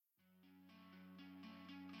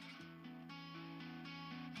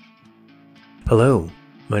Hello,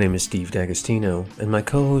 my name is Steve D'Agostino, and my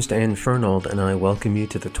co-host Anne Fernald and I welcome you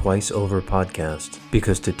to the Twice Over podcast,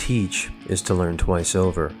 because to teach is to learn twice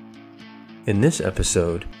over. In this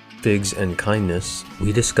episode, Figs and Kindness,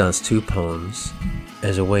 we discuss two poems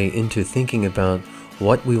as a way into thinking about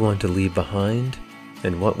what we want to leave behind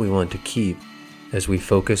and what we want to keep as we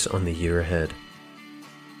focus on the year ahead.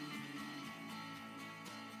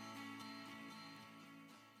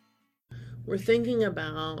 We're thinking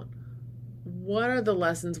about what are the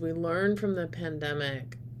lessons we learned from the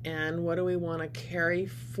pandemic and what do we want to carry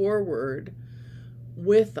forward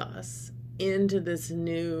with us into this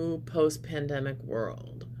new post-pandemic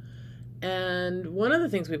world. And one of the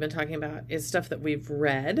things we've been talking about is stuff that we've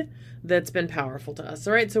read that's been powerful to us.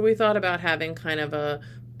 All right, so we thought about having kind of a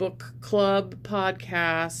book club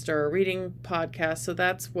podcast or a reading podcast. So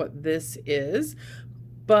that's what this is.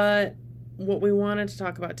 But what we wanted to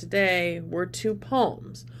talk about today were two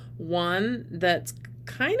poems. One that's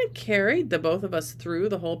kind of carried the both of us through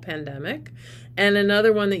the whole pandemic, and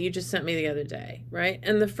another one that you just sent me the other day, right?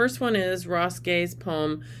 And the first one is Ross Gay's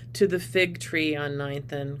poem, To the Fig Tree on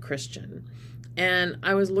 9th and Christian. And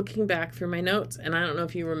I was looking back through my notes, and I don't know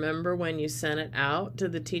if you remember when you sent it out to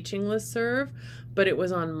the teaching listserv, but it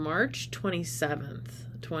was on March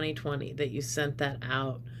 27th, 2020, that you sent that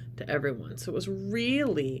out to everyone. So it was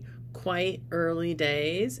really quite early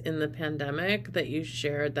days in the pandemic that you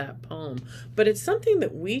shared that poem. But it's something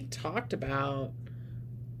that we talked about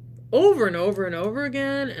over and over and over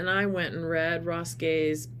again. And I went and read Ross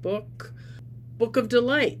Gay's book, Book of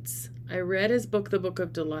Delights. I read his book, The Book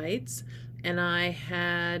of Delights, and I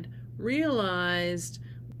had realized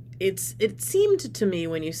it seemed to me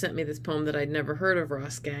when you sent me this poem that I'd never heard of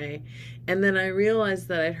Ross Gay. And then I realized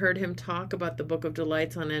that I'd heard him talk about the Book of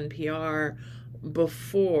Delights on NPR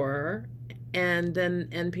before, and then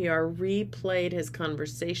NPR replayed his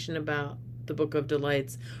conversation about the Book of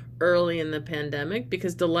Delights early in the pandemic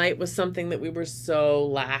because delight was something that we were so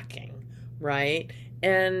lacking, right?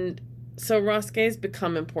 And so Ross Gay's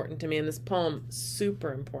become important to me, and this poem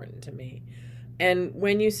super important to me. And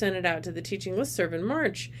when you sent it out to the teaching listserv in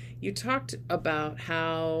March, you talked about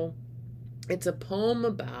how it's a poem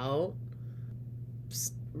about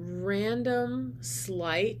random,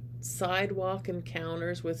 slight sidewalk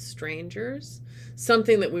encounters with strangers,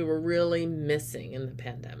 something that we were really missing in the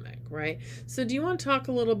pandemic, right? So do you want to talk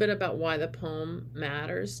a little bit about why the poem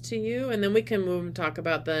matters to you? And then we can move and talk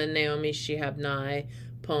about the Naomi Shihab Nye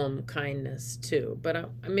poem, Kindness, too.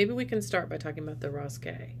 But maybe we can start by talking about the Ross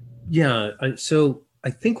Gay. Yeah, so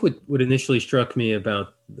I think what initially struck me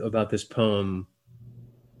about this poem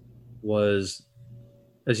was,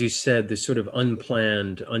 as you said, this sort of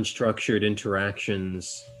unplanned, unstructured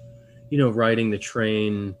interactions, riding the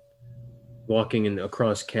train, walking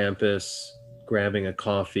across campus, grabbing a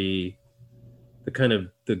coffee,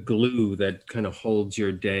 the glue that kind of holds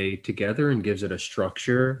your day together and gives it a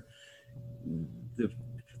structure,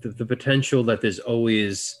 the potential that there's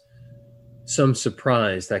always some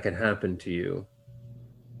surprise that could happen to you.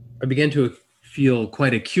 I began to feel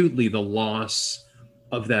quite acutely the loss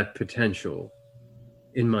of that potential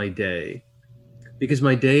in my day, because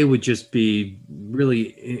my day would just be really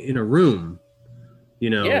in a room,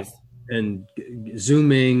 Yes. and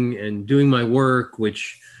Zooming and doing my work,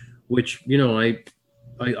 which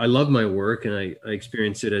I love my work and I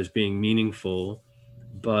experience it as being meaningful,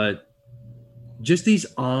 but just these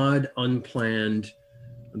odd, unplanned,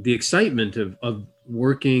 the excitement of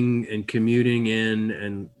working and commuting in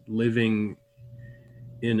and living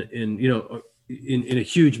in a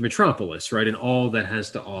huge metropolis, right? And all that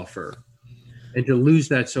has to offer. And to lose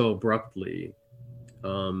that so abruptly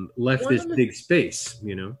left this big space,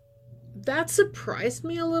 That surprised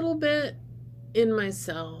me a little bit in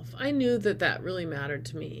myself. I knew that really mattered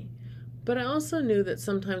to me. But I also knew that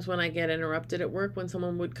sometimes when I get interrupted at work, when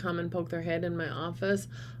someone would come and poke their head in my office,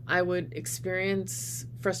 I would experience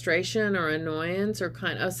frustration or annoyance or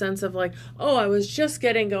kind of a sense of like, oh, I was just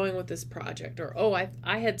getting going with this project, or oh, I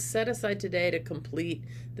had set aside today to complete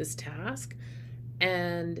this task,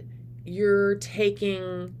 and you're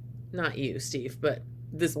taking, not you, Steve, but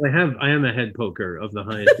this. I am a head poker of the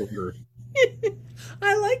highest order.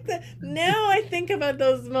 I like that. Now I think about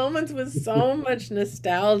those moments with so much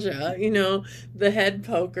nostalgia, the head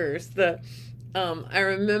pokers. I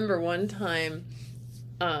remember one time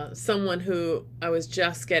someone who I was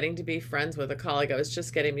just getting to be friends with, a colleague I was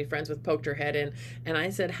just getting to be friends with, poked her head in, and I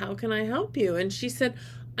said, "How can I help you?" And she said,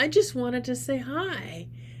 "I just wanted to say hi."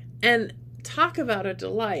 And talk about a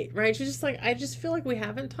delight, right? She's just like, "I just feel like we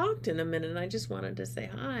haven't talked in a minute, and I just wanted to say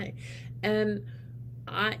hi." And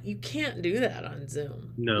You can't do that on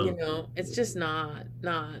Zoom. You No. know, it's just not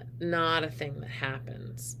a thing that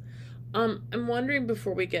happens. I'm wondering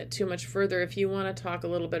before we get too much further if you want to talk a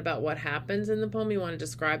little bit about what happens in the poem. You want to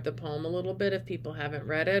describe the poem a little bit if people haven't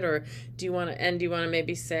read it, or do you want to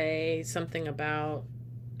maybe say something about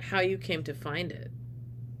how you came to find it?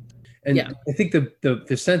 Yeah. And I think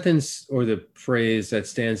the sentence or the phrase that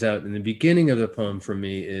stands out in the beginning of the poem for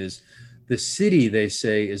me is, the city, they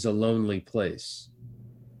say, is a lonely place.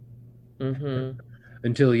 Mm-hmm.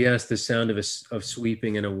 Until, yes, the sound of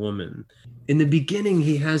sweeping and a woman. In the beginning,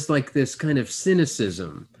 he has like this kind of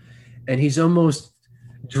cynicism, and he's almost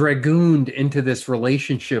dragooned into this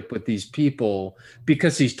relationship with these people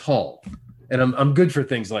because he's tall. And I'm good for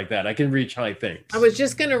things like that. I can reach high things. I was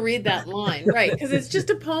just going to read that line, right? Because it's just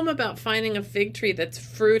a poem about finding a fig tree that's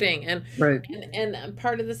fruiting, and, Right. and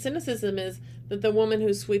part of the cynicism is that the woman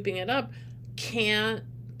who's sweeping it up can't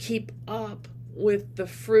keep up with the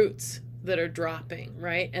fruits that are dropping,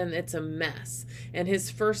 right? And it's a mess. And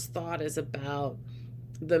his first thought is about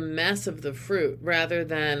the mess of the fruit rather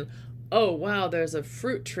than, oh wow, there's a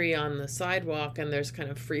fruit tree on the sidewalk and there's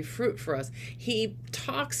kind of free fruit for us. He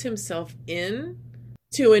talks himself in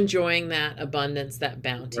to enjoying that abundance, that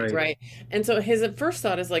bounty, Right. right? And so his first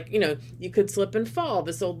thought is like, you could slip and fall.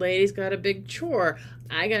 This old lady's got a big chore.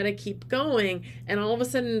 I got to keep going. And all of a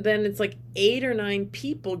sudden, then it's like 8 or 9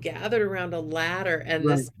 people gathered around a ladder and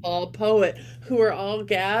Right. this tall poet who are all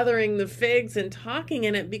gathering the figs and talking.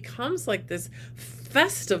 And it becomes like this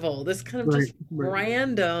festival, this kind of Right. just Right.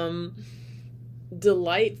 random,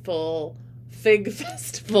 delightful fig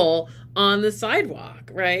festival on the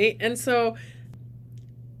sidewalk, right? And so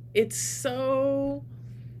it's so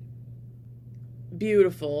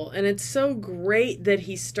beautiful, and it's so great that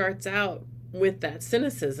he starts out with that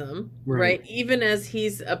cynicism, Right. right? Even as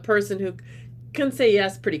he's a person who can say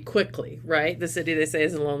yes pretty quickly, right? The city, they say,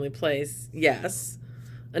 is a lonely place. Yes.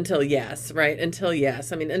 Until yes, right? Until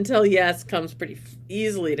yes. I mean, until yes comes pretty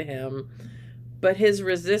easily to him. But his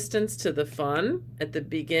resistance to the fun at the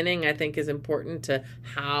beginning, I think, is important to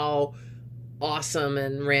how awesome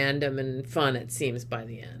and random and fun it seems by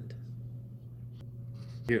the end.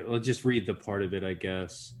 Here, I'll just read the part of it, I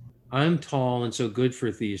guess. I'm tall and so good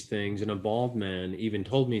for these things, and a bald man even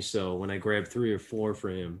told me so when I grabbed 3 or 4 for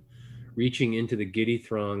him, reaching into the giddy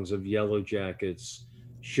throngs of yellow jackets,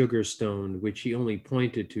 sugar stoned, which he only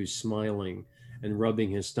pointed to, smiling and rubbing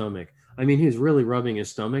his stomach. I mean, he was really rubbing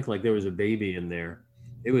his stomach like there was a baby in there.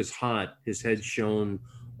 It was hot. His head shone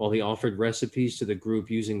while he offered recipes to the group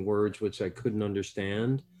using words which I couldn't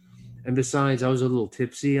understand. And besides, I was a little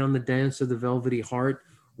tipsy on the dance of the velvety heart,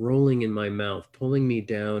 rolling in my mouth, pulling me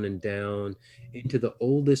down and down into the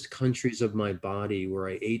oldest countries of my body, where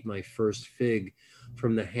I ate my first fig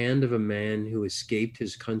from the hand of a man who escaped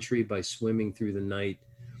his country by swimming through the night,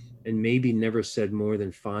 and maybe never said more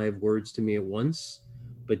than 5 words to me at once,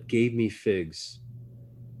 but gave me figs.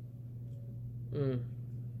 Mm.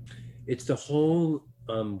 It's the whole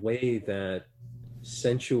way that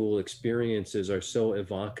sensual experiences are so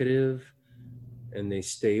evocative and they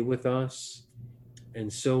stay with us.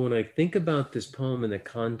 And so when I think about this poem in the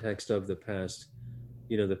context of the past,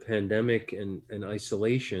 the pandemic and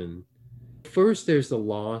isolation, first there's the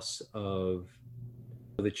loss of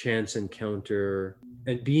the chance encounter,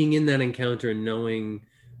 and being in that encounter and knowing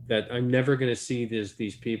that I'm never going to see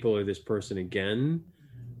these people or this person again,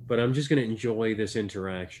 but I'm just going to enjoy this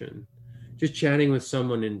interaction. Just chatting with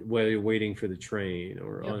someone and whether you're waiting for the train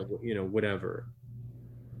or Yep. on, whatever.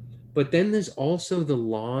 But then there's also the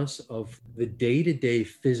loss of the day-to-day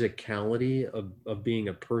physicality of being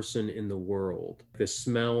a person in the world, the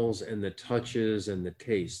smells and the touches and the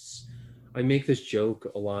tastes. I make this joke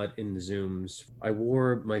a lot in the Zooms. I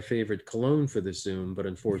wore my favorite cologne for the Zoom, but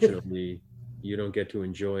unfortunately, you don't get to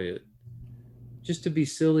enjoy it. Just to be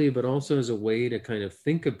silly, but also as a way to kind of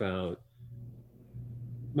think about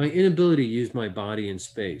my inability to use my body in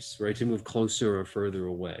space, right? To move closer or further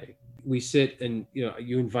away. We sit and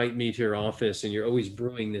you invite me to your office and you're always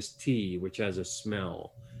brewing this tea which has a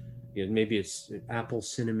smell. Maybe it's apple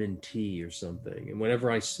cinnamon tea or something, and whenever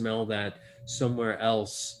I smell that somewhere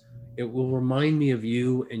else, it will remind me of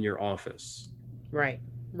you in your office. Right.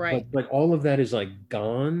 but Right. but all of that is like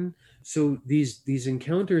gone. So these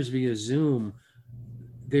encounters via Zoom,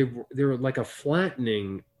 they're like a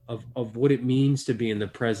flattening of what it means to be in the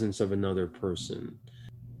presence of another person.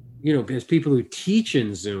 As people who teach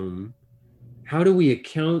in Zoom, how do we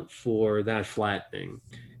account for that flattening?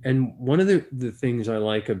 And one of the things I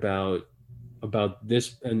like about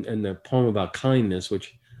this and the poem about kindness,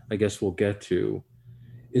 which I guess we'll get to,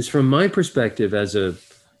 is from my perspective as a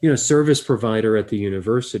service provider at the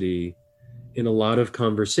university, in a lot of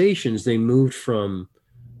conversations, they moved from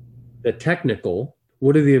the technical,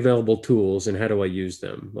 what are the available tools and how do I use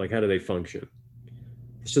them? Like, how do they function?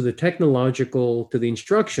 So the technological to the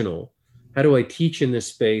instructional, how do I teach in this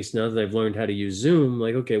space now that I've learned how to use Zoom?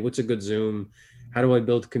 Like, okay, what's a good Zoom? How do I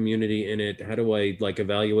build community in it? How do I like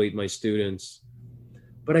evaluate my students?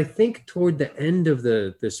 But I think toward the end of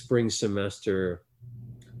the spring semester,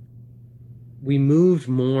 we moved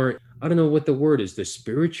more, I don't know what the word is, the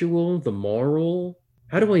spiritual, the moral.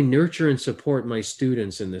 How do I nurture and support my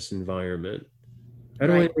students in this environment? How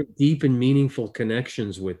do I Right. make deep and meaningful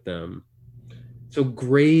connections with them? So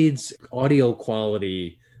grades, audio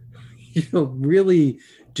quality, really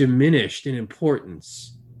diminished in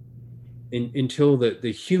importance until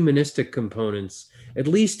the humanistic components, at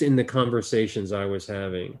least in the conversations I was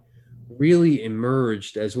having, really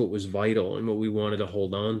emerged as what was vital and what we wanted to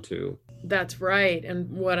hold on to. That's right. And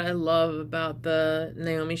what I love about the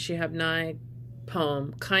Naomi Shihab Nye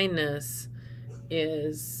poem, Kindness,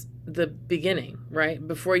 is the beginning, right?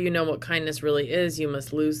 Before you know what kindness really is, you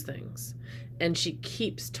must lose things. And she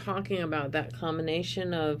keeps talking about that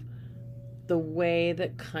combination of the way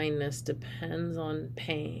that kindness depends on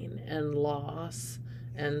pain and loss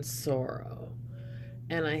and sorrow.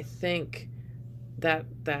 And I think that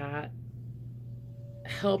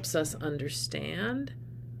helps us understand,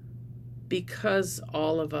 because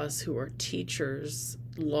all of us who are teachers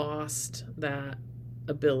lost that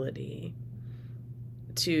ability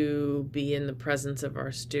to be in the presence of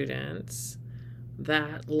our students.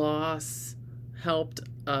 That loss helped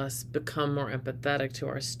us become more empathetic to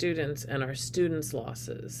our students and our students'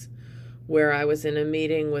 losses. Where I was in a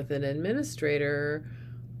meeting with an administrator,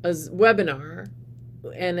 a webinar,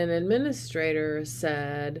 and an administrator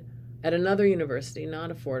said, at another university,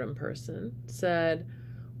 not a Fordham person, said,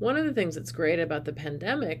 one of the things that's great about the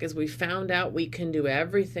pandemic is we found out we can do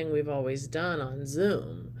everything we've always done on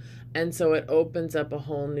Zoom. And so it opens up a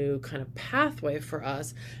whole new kind of pathway for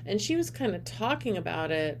us. And she was kind of talking about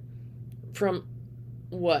it from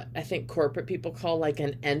what I think corporate people call like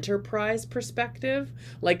an enterprise perspective.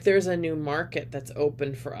 Like there's a new market that's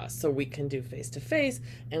open for us. So we can do face to face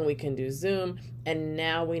and we can do Zoom. And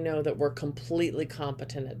now we know that we're completely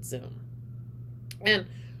competent at Zoom. And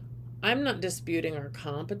I'm not disputing our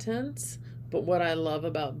competence, but what I love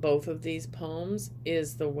about both of these poems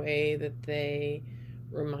is the way that they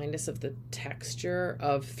remind us of the texture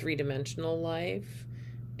of three-dimensional life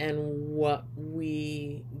and what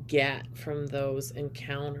we get from those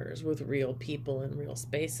encounters with real people in real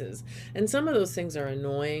spaces. And some of those things are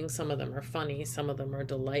annoying, some of them are funny, some of them are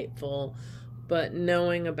delightful, but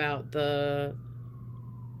knowing about the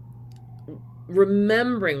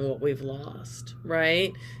remembering what we've lost,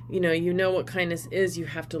 right? You know what kindness is, you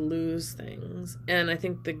have to lose things. And I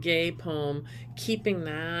think the gay poem, keeping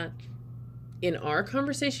that in our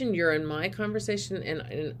conversation, you're in my conversation,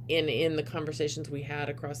 and in the conversations we had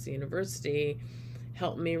across the university,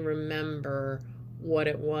 helped me remember what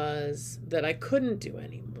it was that I couldn't do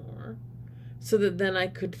anymore, so that then I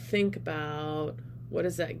could think about, what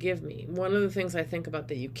does that give me? One of the things I think about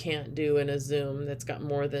that you can't do in a Zoom that's got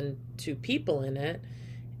more than two people in it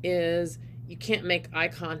is you can't make eye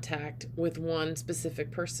contact with one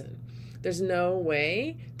specific person. There's no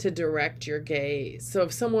way to direct your gaze. So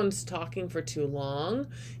if someone's talking for too long,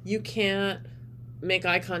 you can't make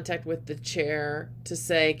eye contact with the chair to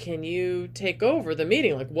say, can you take over the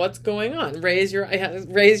meeting? Like, what's going on? Raise your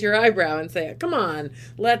eyebrow and say, come on,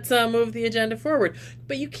 let's move the agenda forward.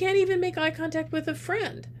 But you can't even make eye contact with a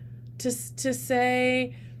friend to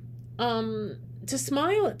say, to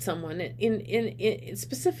smile at someone in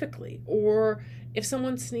specifically. Or if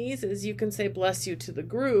someone sneezes, you can say bless you to the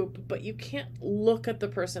group, but you can't look at the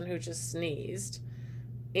person who just sneezed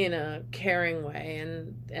in a caring way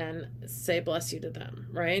and say bless you to them,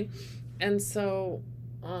 right? And so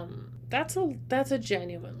that's a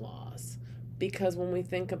genuine loss, because when we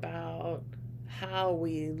think about how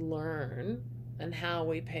we learn and how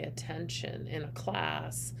we pay attention in a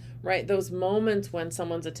class, right, those moments when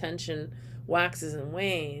someone's attention waxes and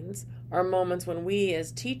wanes are moments when we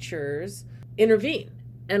as teachers intervene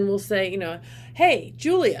and we'll say, hey,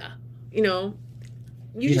 Julia,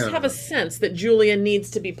 you just have a Yeah. sense that Julia needs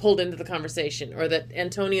to be pulled into the conversation, or that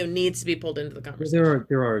Antonio needs to be pulled into the There conversation. are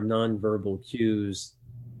there are nonverbal cues.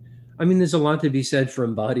 I mean, there's a lot to be said for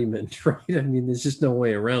embodiment, right? I mean, there's just no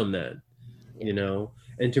way around that, Yeah.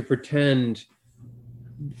 And to pretend,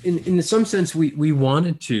 in some sense, we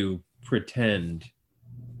wanted to pretend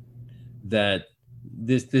that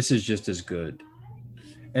this is just as good,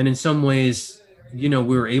 and in some ways, we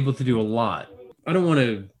were able to do a lot. I don't want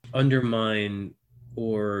to undermine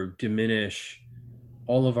or diminish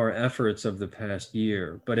all of our efforts of the past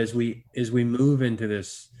year. But as we move into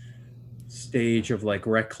this stage of like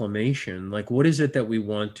reclamation, like what is it that we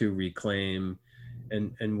want to reclaim,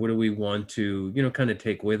 and what do we want to, kind of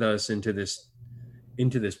take with us into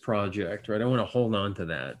this project, right? I want to hold on to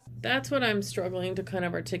that. That's what I'm struggling to kind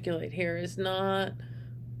of articulate here is not,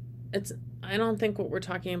 it's, I don't think what we're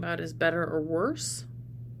talking about is better or worse,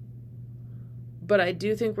 but I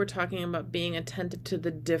do think we're talking about being attentive to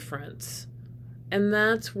the difference. And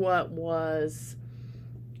that's what was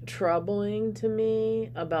troubling to me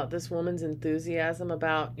about this woman's enthusiasm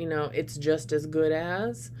about, it's just as good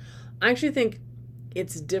as. I actually think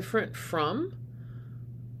it's different from,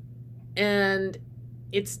 and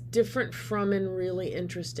it's different from in really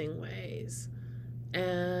interesting ways.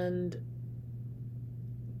 And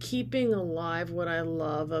keeping alive what I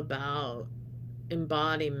love about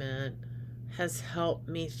embodiment has helped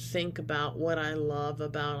me think about what I love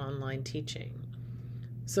about online teaching.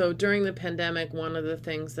 So during the pandemic, one of the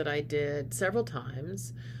things that I did several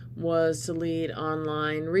times was to lead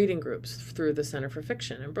online reading groups through the Center for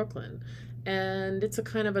Fiction in Brooklyn. And it's a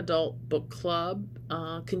kind of adult book club,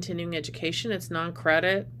 continuing education. It's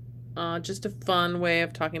non-credit, just a fun way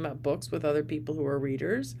of talking about books with other people who are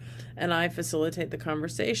readers. And I facilitate the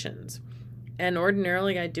conversations. And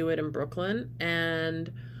ordinarily I do it in Brooklyn,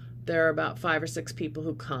 and there are about 5 or 6 people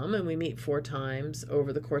who come, and we meet 4 times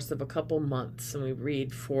over the course of a couple months, and we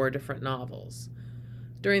read 4 different novels.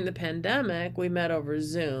 During the pandemic, we met over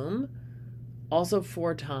Zoom, also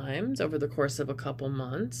 4 times over the course of a couple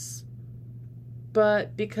months.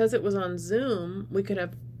 But because it was on Zoom, we could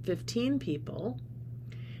have 15 people,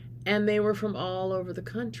 and they were from all over the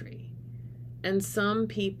country. And some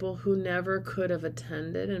people who never could have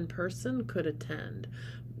attended in person could attend,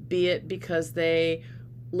 be it because they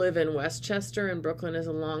live in Westchester and Brooklyn is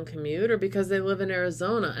a long commute, or because they live in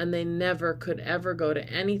Arizona and they never could ever go to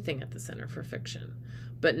anything at the Center for Fiction.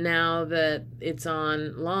 But now that it's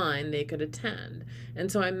online, they could attend. And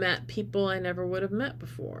so I met people I never would have met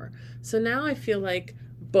before. So now I feel like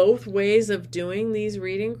both ways of doing these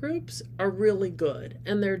reading groups are really good,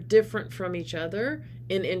 and they're different from each other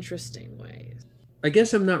in interesting ways. I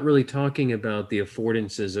guess I'm not really talking about the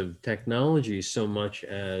affordances of technology so much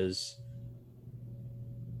as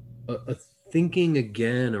a thinking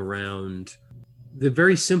again around the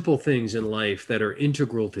very simple things in life that are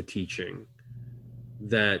integral to teaching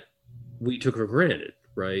that we took for granted,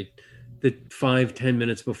 right? The 5-10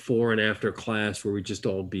 minutes before and after class where we just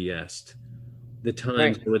all BS'd. The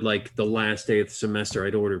times Right. I would, like, the last day of the semester,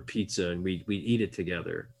 I'd order pizza and we'd eat it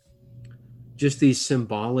together. Just these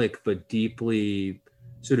symbolic but deeply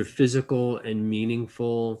sort of physical and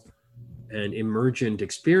meaningful and emergent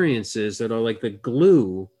experiences that are like the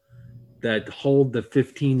glue that hold the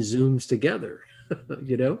 15 Zooms together,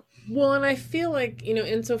 you know? Well, and I feel like,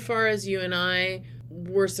 insofar as you and I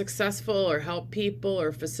were successful or helped people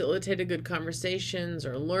or facilitated good conversations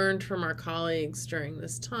or learned from our colleagues during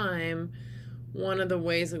this time, one of the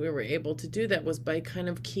ways that we were able to do that was by kind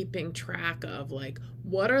of keeping track of, like,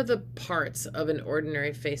 what are the parts of an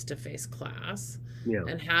ordinary face-to-face class, Yeah.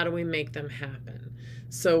 and how do we make them happen?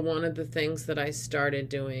 So one of the things that I started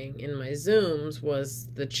doing in my Zooms was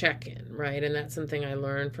the check-in, right? And that's something I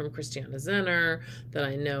learned from Christiana Zenner, that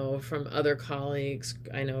I know from other colleagues.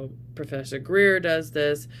 I know Professor Greer does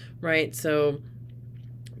this, right? So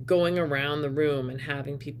going around the room and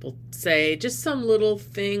having people say just some little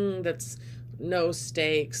thing that's no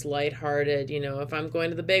stakes, lighthearted. If I'm going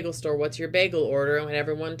to the bagel store, what's your bagel order? And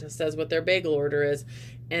everyone says what their bagel order is,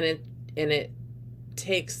 and it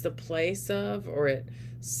takes the place of, or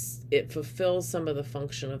it fulfills some of the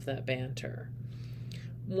function of that banter.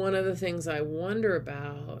 One of the things I wonder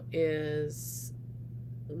about is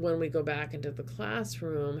when we go back into the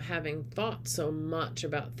classroom, having thought so much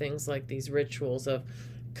about things like these rituals of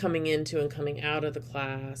coming into and coming out of the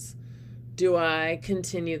class, do I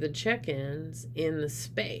continue the check-ins in the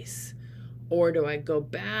space, or do I go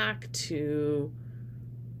back to,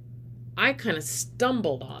 I kind of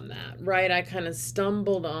stumbled on that, right? I kind of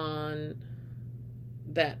stumbled on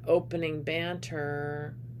that opening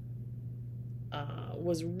banter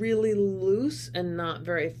was really loose and not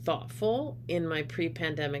very thoughtful in my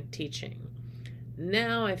pre-pandemic teaching.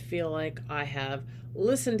 Now I feel like I have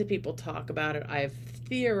listened to people talk about it. I've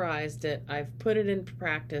theorized it. I've put it into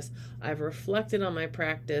practice. I've reflected on my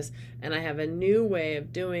practice, and I have a new way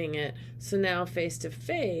of doing it. So now face to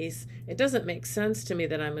face, it doesn't make sense to me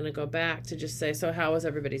that I'm going to go back to just say, so how was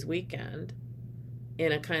everybody's weekend?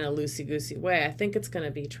 In a kind of loosey-goosey way. I think it's going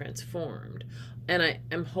to be transformed. And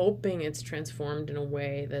I'm hoping it's transformed in a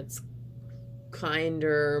way that's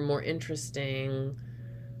kinder, more interesting,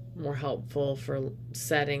 more helpful for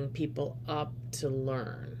setting people up to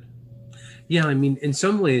learn. Yeah, I mean, in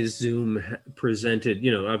some ways, Zoom presented,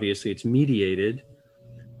 obviously it's mediated,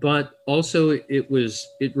 but also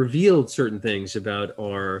it revealed certain things about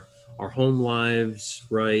our home lives,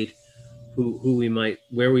 right? Who we might,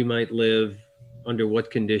 where we might live, under what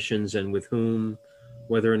conditions, and with whom,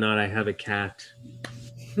 whether or not I have a cat.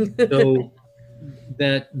 So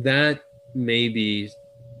that maybe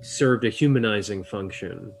served a humanizing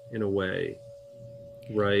function in a way,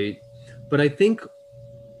 right? But I think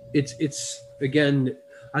it's again,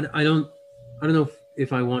 I don't know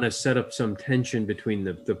if I want to set up some tension between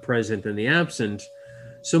the present and the absent,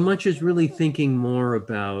 so much as really thinking more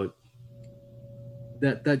about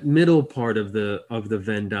that middle part of the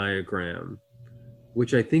Venn diagram,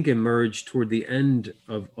 which I think emerged toward the end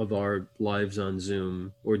of our lives on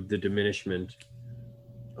Zoom, or the diminishment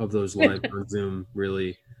of those lives on Zoom,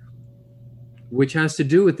 really, which has to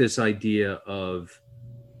do with this idea of,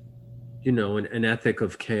 an ethic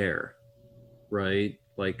of care, right?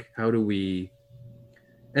 Like, how do we,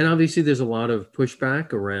 and obviously there's a lot of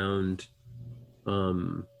pushback around,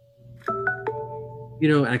 um,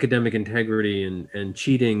 academic integrity and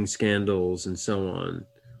cheating scandals and so on.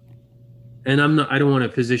 And I don't want to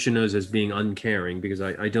position those as being uncaring, because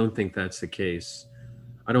I don't think that's the case.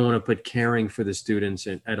 I don't want to put caring for the students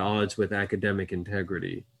at odds with academic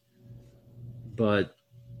integrity. But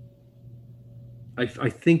I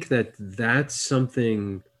think that's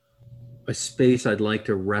something, a space I'd like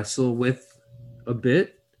to wrestle with a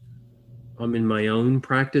bit, in my own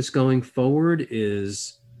practice going forward,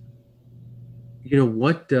 is,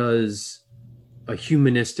 what does a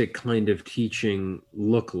humanistic kind of teaching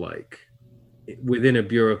look like within a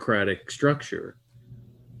bureaucratic structure?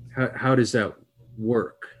 How does that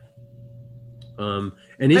work? And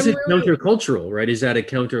is I'm it really countercultural, right? Is that a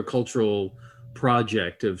countercultural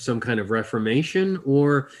project of some kind of reformation,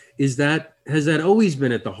 or has that always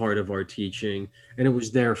been at the heart of our teaching, and it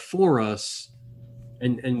was there for us,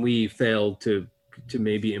 and we failed to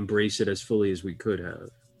maybe embrace it as fully as we could have?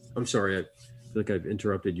 I'm sorry, I feel like I've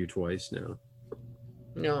interrupted you twice now.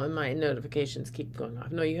 no, and my notifications keep going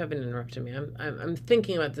off. No, you haven't interrupted me. I'm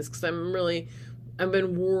thinking about this because I've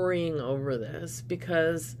been worrying over this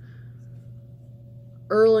because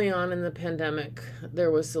early on in the pandemic,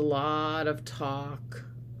 there was a lot of talk,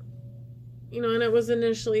 and it was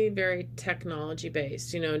initially very technology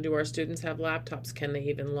based. Do our students have laptops? Can they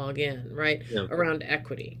even log in? Right? Yeah, Around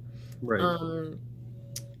equity. right. Um,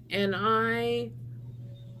 and I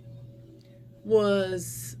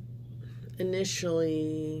was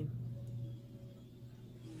initially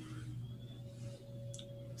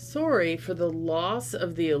sorry for the loss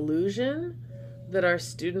of the illusion that our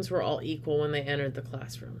students were all equal when they entered the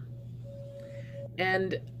classroom.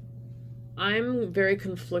 And I'm very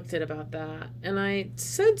conflicted about that. And I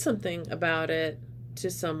said something about it to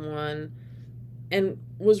someone and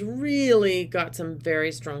was really got some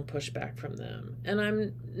very strong pushback from them. And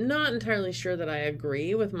I'm not entirely sure that I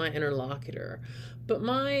agree with my interlocutor, but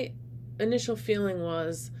my initial feeling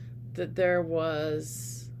was that there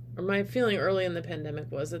was, or my feeling early in the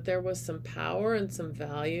pandemic was that there was some power and some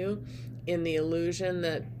value in the illusion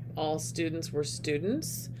that all students were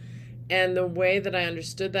students. And the way that I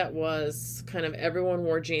understood that was kind of everyone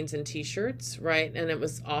wore jeans and t-shirts, right? And it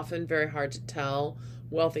was often very hard to tell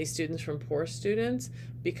wealthy students from poor students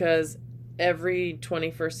because every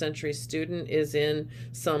 21st century student is in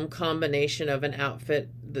some combination of an outfit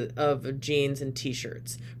of jeans and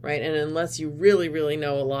t-shirts, right? And unless you really, really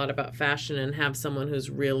know a lot about fashion and have someone who's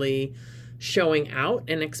really showing out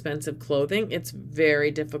in expensive clothing, it's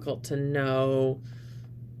very difficult to know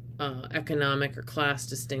economic or class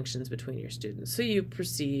distinctions between your students. So you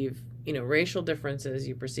perceive, racial differences,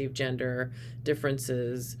 you perceive gender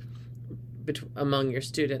differences among your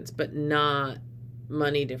students, but not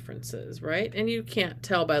money differences, right? And you can't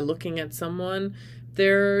tell by looking at someone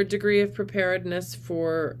their degree of preparedness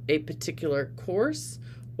for a particular course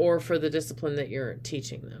or for the discipline that you're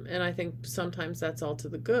teaching them. And I think sometimes that's all to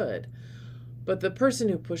the good. But the person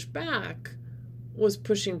who pushed back was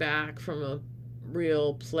pushing back from a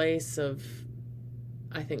real place of,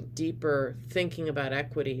 I think, deeper thinking about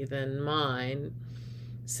equity than mine,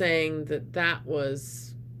 saying that that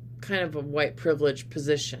was kind of a white privilege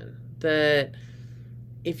position, that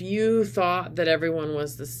if you thought that everyone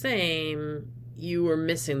was the same, you were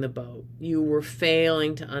missing the boat. You were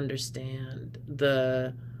failing to understand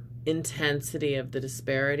the intensity of the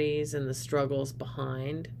disparities and the struggles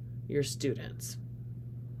behind your students.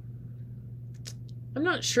 I'm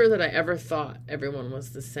not sure that I ever thought everyone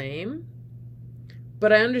was the same,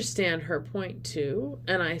 but I understand her point too.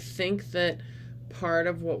 And I think that part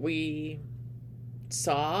of what we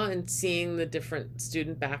saw, and seeing the different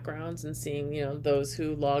student backgrounds and seeing, those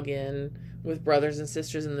who log in with brothers and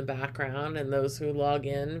sisters in the background and those who log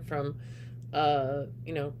in from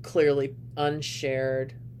clearly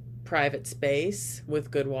unshared private space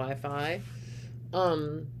with good Wi-Fi.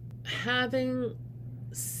 Having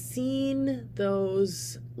seen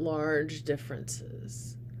those large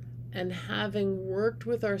differences and having worked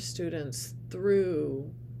with our students through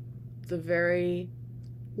the very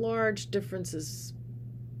large differences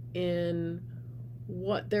in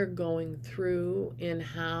what they're going through, in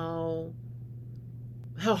how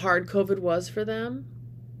hard COVID was for them,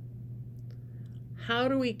 how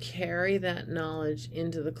do we carry that knowledge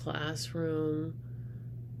into the classroom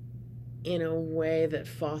in a way that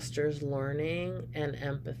fosters learning and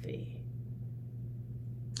empathy?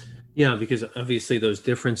 Yeah, because obviously those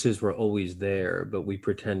differences were always there, but we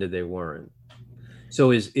pretended they weren't.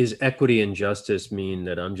 So is equity and justice mean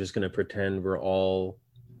that I'm just going to pretend we're all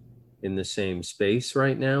in the same space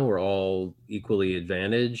right now? We're all equally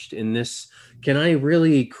advantaged in this. Can I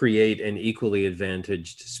really create an equally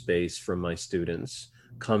advantaged space for my students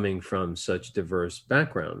coming from such diverse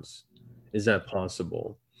backgrounds? Is that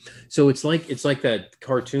possible? So it's like that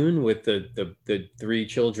cartoon with the three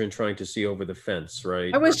children trying to see over the fence,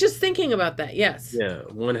 right? I was just thinking about that. Yes. Yeah,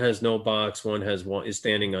 one has no box, one is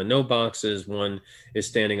standing on no boxes, one is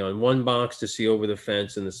standing on one box to see over the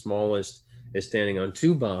fence, and the smallest is standing on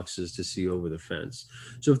two boxes to see over the fence.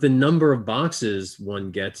 So if the number of boxes one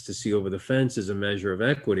gets to see over the fence is a measure of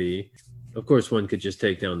equity, of course one could just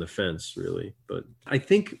take down the fence, really. But I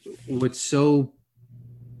think what's so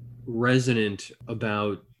resonant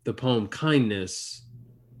about the poem Kindness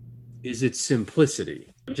is its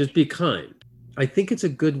simplicity. Just be kind. I think it's a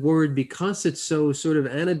good word because it's so sort of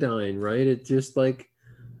anodyne, right? It's just like,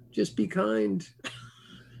 just be kind.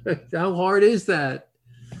 How hard is that?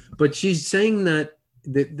 But she's saying that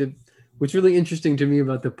what's really interesting to me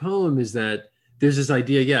about the poem is that there's this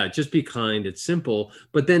idea, yeah, just be kind. It's simple.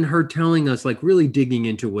 But then her telling us, like really digging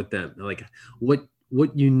into what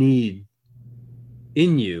you need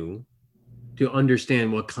in you to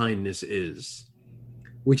understand what kindness is,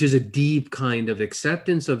 which is a deep kind of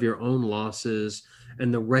acceptance of your own losses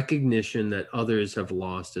and the recognition that others have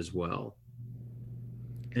lost as well.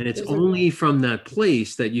 And it's only from that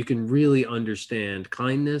place that you can really understand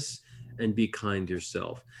kindness and be kind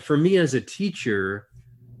yourself. For me as a teacher,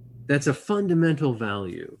 that's a fundamental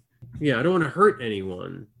value. Yeah, I don't want to hurt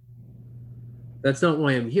anyone. That's not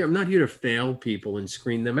why I'm here. I'm not here to fail people and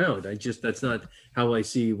screen them out. That's not how I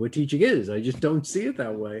see what teaching is. I just don't see it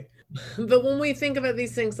that way. But when we think about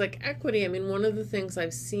these things like equity, I mean, one of the things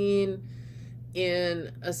I've seen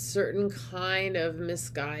in a certain kind of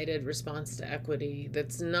misguided response to equity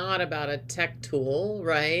that's not about a tech tool,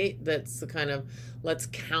 right? That's the kind of, let's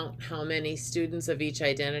count how many students of each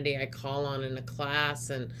identity I call on in a class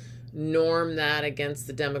and norm that against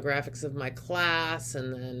the demographics of my class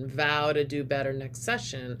and then vow to do better next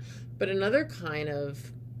session. But another kind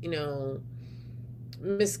of,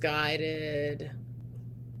 misguided,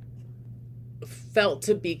 felt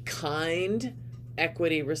to be kind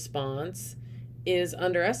equity response is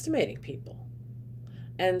underestimating people.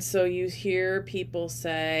 And so you hear people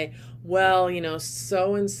say, well,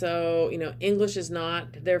 so and so, English is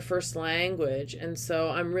not their first language, and so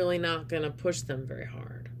I'm really not going to push them very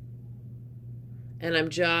hard. And I'm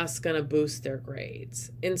just going to boost their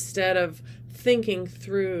grades, instead of thinking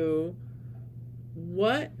through,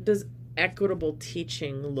 what does equitable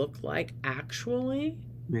teaching look like actually?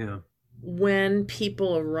 Yeah. When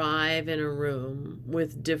people arrive in a room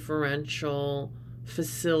with differential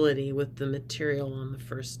facility with the material on the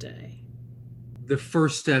first day. The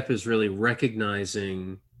first step is really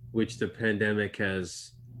recognizing, which the pandemic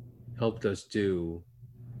has helped us do,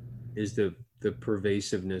 is the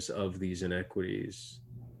pervasiveness of these inequities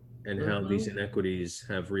and how these inequities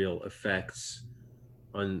have real effects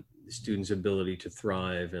on students' ability to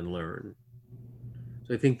thrive and learn.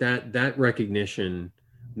 So I think that recognition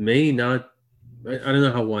may not, I don't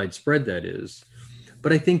know how widespread that is,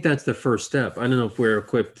 but I think that's the first step. I don't know if we're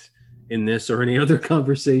equipped in this or any other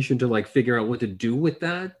conversation to figure out what to do with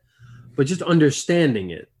that, but just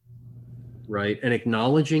understanding it, right? And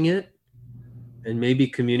acknowledging it, and maybe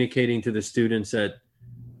communicating to the students that,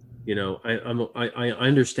 I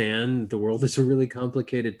understand the world is a really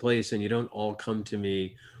complicated place and you don't all come to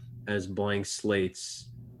me as blank slates.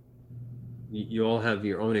 You all have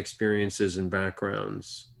your own experiences and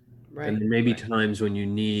backgrounds. Right. And there may be times when you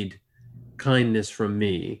need kindness from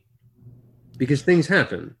me because things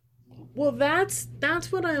happen. Well, that's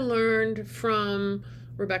what I learned from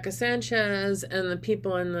Rebecca Sanchez and the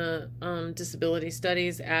people in the disability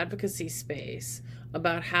studies advocacy space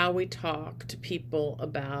about how we talk to people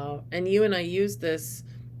about, and you and I use this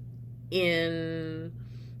in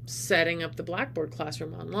setting up the Blackboard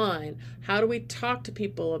classroom online. How do we talk to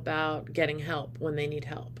people about getting help when they need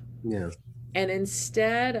help? Yeah. And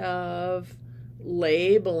instead of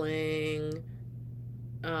labeling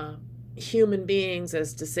human beings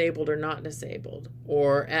as disabled or not disabled,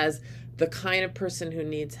 or as the kind of person who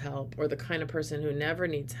needs help or the kind of person who never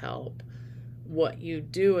needs help, what you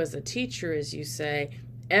do as a teacher is you say,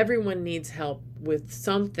 everyone needs help with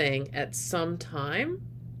something at some time.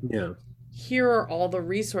 Yeah. Here are all the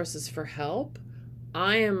resources for help.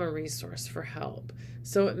 I am a resource for help.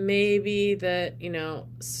 So it may be that,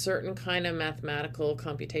 certain kind of mathematical,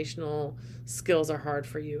 computational skills are hard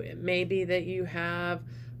for you. It may be that you have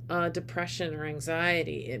depression or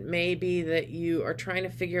anxiety. It may be that you are trying to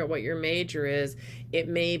figure out what your major is. It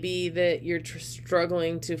may be that you're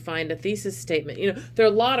struggling to find a thesis statement. There are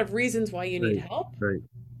a lot of reasons why you need help. Right.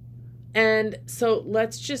 And so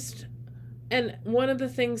and one of the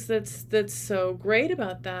things that's so great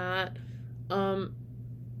about that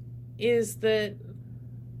is that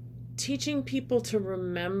teaching people to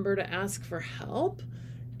remember to ask for help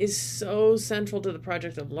is so central to the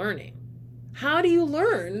project of learning. How do you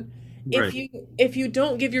learn if you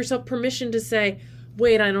don't give yourself permission to say,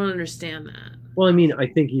 wait, I don't understand that? Well, I mean, I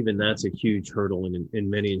think even that's a huge hurdle in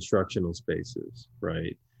many instructional spaces,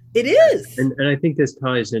 right? It is. And I think this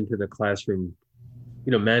ties into the classroom,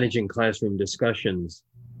 managing classroom discussions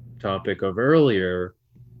topic of earlier,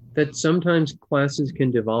 that sometimes classes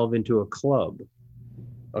can devolve into a club,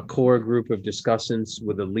 a core group of discussants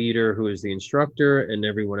with a leader who is the instructor and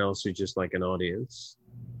everyone else who's just like an audience,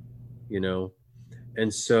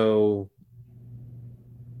 And so,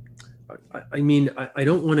 I mean, I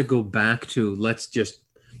don't want to go back to, let's just,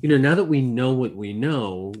 now that we know what we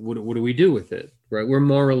know, what do we do with it, right? We're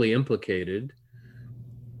morally implicated,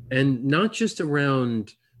 and not just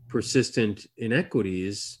around persistent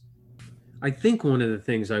inequities. I think one of the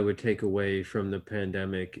things I would take away from the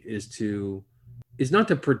pandemic is not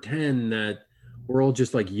to pretend that we're all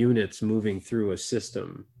just like units moving through a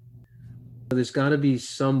system. There's got to be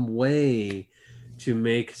some way to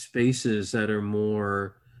make spaces that are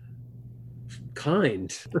more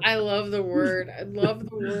kind. I love the word.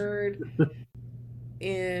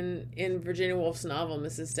 In Virginia Woolf's novel,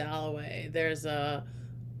 Mrs. Dalloway, there's a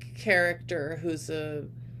character who's a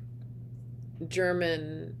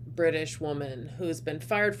German British woman who's been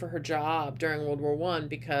fired for her job during World War I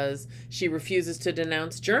because she refuses to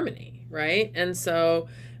denounce Germany, right? And so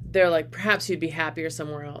they're like, perhaps you'd be happier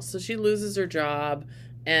somewhere else. So she loses her job,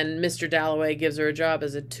 and Mr. Dalloway gives her a job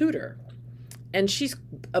as a tutor. And she's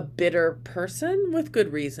a bitter person with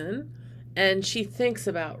good reason. And she thinks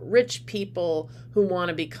about rich people who want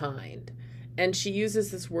to be kind. And she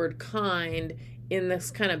uses this word kind in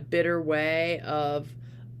this kind of bitter way of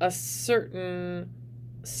a certain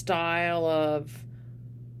style of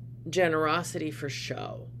generosity for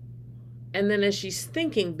show. And then as she's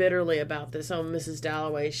thinking bitterly about this, Mrs.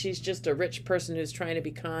 Dalloway, she's just a rich person who's trying to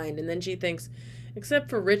be kind. And then she thinks, except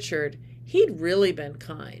for Richard, he'd really been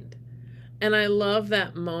kind. And I love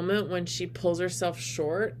that moment when she pulls herself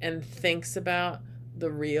short and thinks about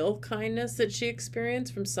the real kindness that she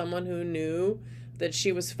experienced from someone who knew that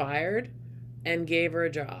she was fired and gave her a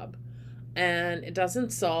job. And it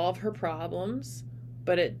doesn't solve her problems,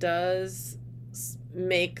 but it does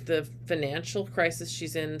make the financial crisis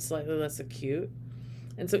she's in slightly less acute.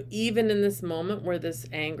 And so even in this moment where this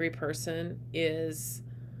angry person is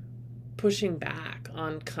pushing back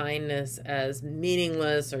on kindness as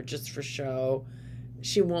meaningless or just for show,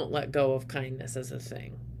 she won't let go of kindness as a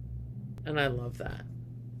thing. And I love that.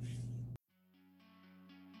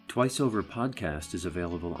 Twice Over Podcast is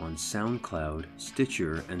available on SoundCloud,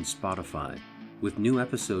 Stitcher, and Spotify, with new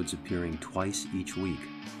episodes appearing twice each week.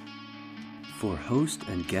 For host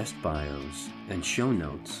and guest bios and show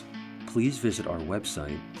notes, please visit our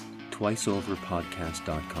website,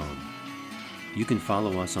 twiceoverpodcast.com. You can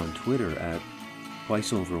follow us on Twitter at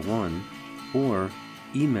twiceover1 or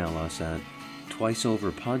email us at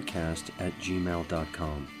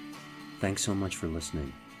twiceoverpodcast@gmail.com. Thanks so much for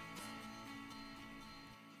listening.